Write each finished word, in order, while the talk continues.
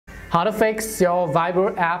How to fix your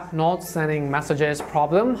Viber app not sending messages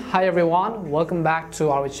problem. Hi everyone, welcome back to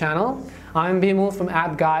our channel. I'm Bhimul from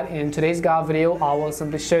App Guide. In today's guide video, I will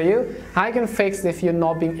simply show you how you can fix if you're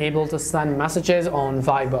not being able to send messages on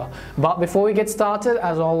Viber. But before we get started,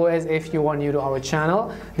 as always, if you are new to our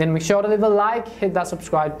channel, then make sure to leave a like, hit that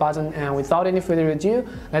subscribe button, and without any further ado,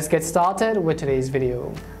 let's get started with today's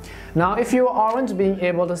video. Now, if you aren't being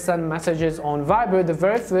able to send messages on Viber, the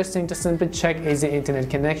very first thing to simply check is the internet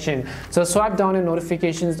connection. So swipe down your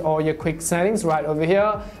notifications or your quick settings right over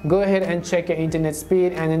here. Go ahead and check your internet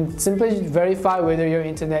speed and then simply verify whether your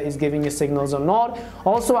internet is giving you signals or not.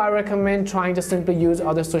 Also, I recommend trying to simply use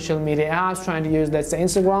other social media apps, trying to use, let's say,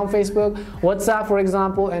 Instagram, Facebook, WhatsApp, for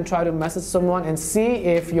example, and try to message someone and see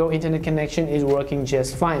if your internet connection is working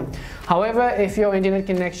just fine. However, if your internet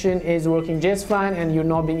connection is working just fine and you're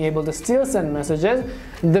not being able to still send messages,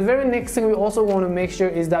 the very next thing we also want to make sure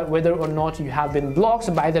is that whether or not you have been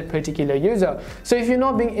blocked by that particular user. So if you're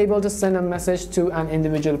not being able to send a message to an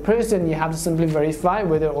individual person, you have to simply verify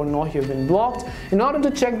whether or not you've been blocked. In order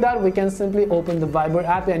to check that, we can simply open the Viber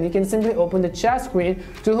app and you can simply open the chat screen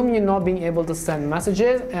to whom you're not being able to send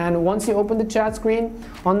messages. And once you open the chat screen,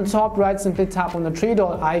 on the top right, simply tap on the three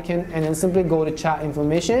dot icon and then simply go to chat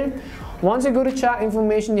information. Once you go to chat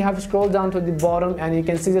information, you have to scroll down to the bottom and you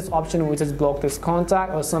can see this option which is block this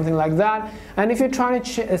contact or something like that. And if you're trying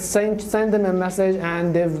to send them a message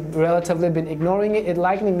and they've relatively been ignoring it, it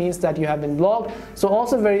likely means that you have been blocked. So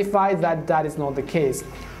also verify that that is not the case.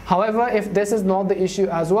 However, if this is not the issue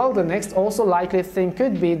as well, the next also likely thing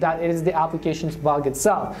could be that it is the application's bug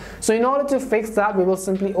itself. So in order to fix that, we will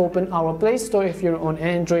simply open our Play Store if you're on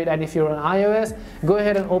Android, and if you're on iOS, go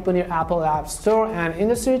ahead and open your Apple App Store, and in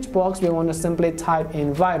the search box we want to simply type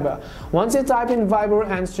in Viber. Once you type in Viber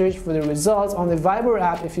and search for the results on the Viber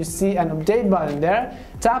app, if you see an update button there,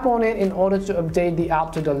 tap on it in order to update the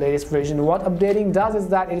app to the latest version. What updating does is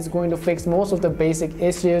that it is going to fix most of the basic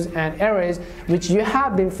issues and errors which you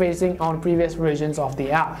have been facing on previous versions of the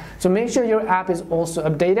app. So make sure your app is also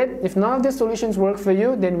updated. If none of these solutions work for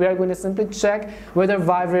you, then we are going to simply check whether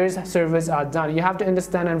Viber's servers are down. You have to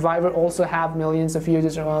understand that Viber also have millions of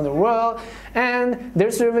users around the world, and their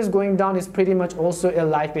servers going down is pretty much also a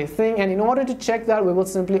likely thing. And in order to check that, we will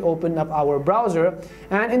simply open up our browser,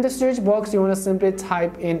 and in the search box you want to simply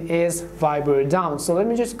type in is Viber down. So let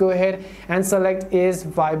me just go ahead and select is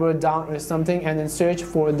Viber down or something and then search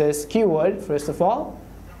for this keyword first of all.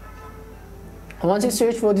 Once you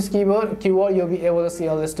search for this keyword, you'll be able to see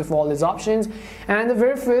a list of all these options, and the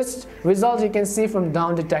very first result you can see from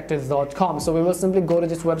downdetector.com. So we will simply go to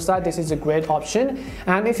this website. This is a great option,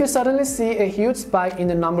 and if you suddenly see a huge spike in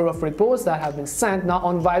the number of reports that have been sent, now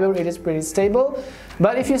on Viber it is pretty stable,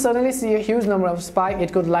 but if you suddenly see a huge number of spike,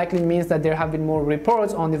 it could likely mean that there have been more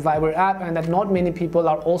reports on the Viber app and that not many people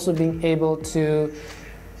are also being able to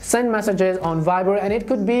send messages on Viber, and it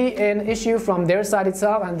could be an issue from their side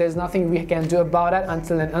itself, and there's nothing we can do about it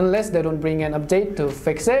until and unless they don't bring an update to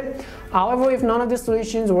fix it. However, if none of these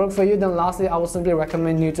solutions work for you, then lastly I would simply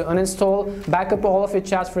recommend you to uninstall, back up all of your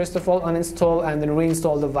chats first of all, uninstall and then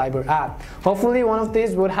reinstall the Viber app. Hopefully one of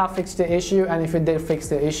these would have fixed the issue, and if it did fix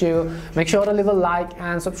the issue, make sure to leave a like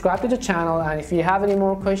and subscribe to the channel, and if you have any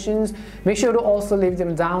more questions, make sure to also leave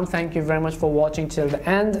them down. Thank you very much for watching till the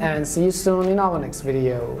end, and see you soon in our next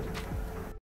video.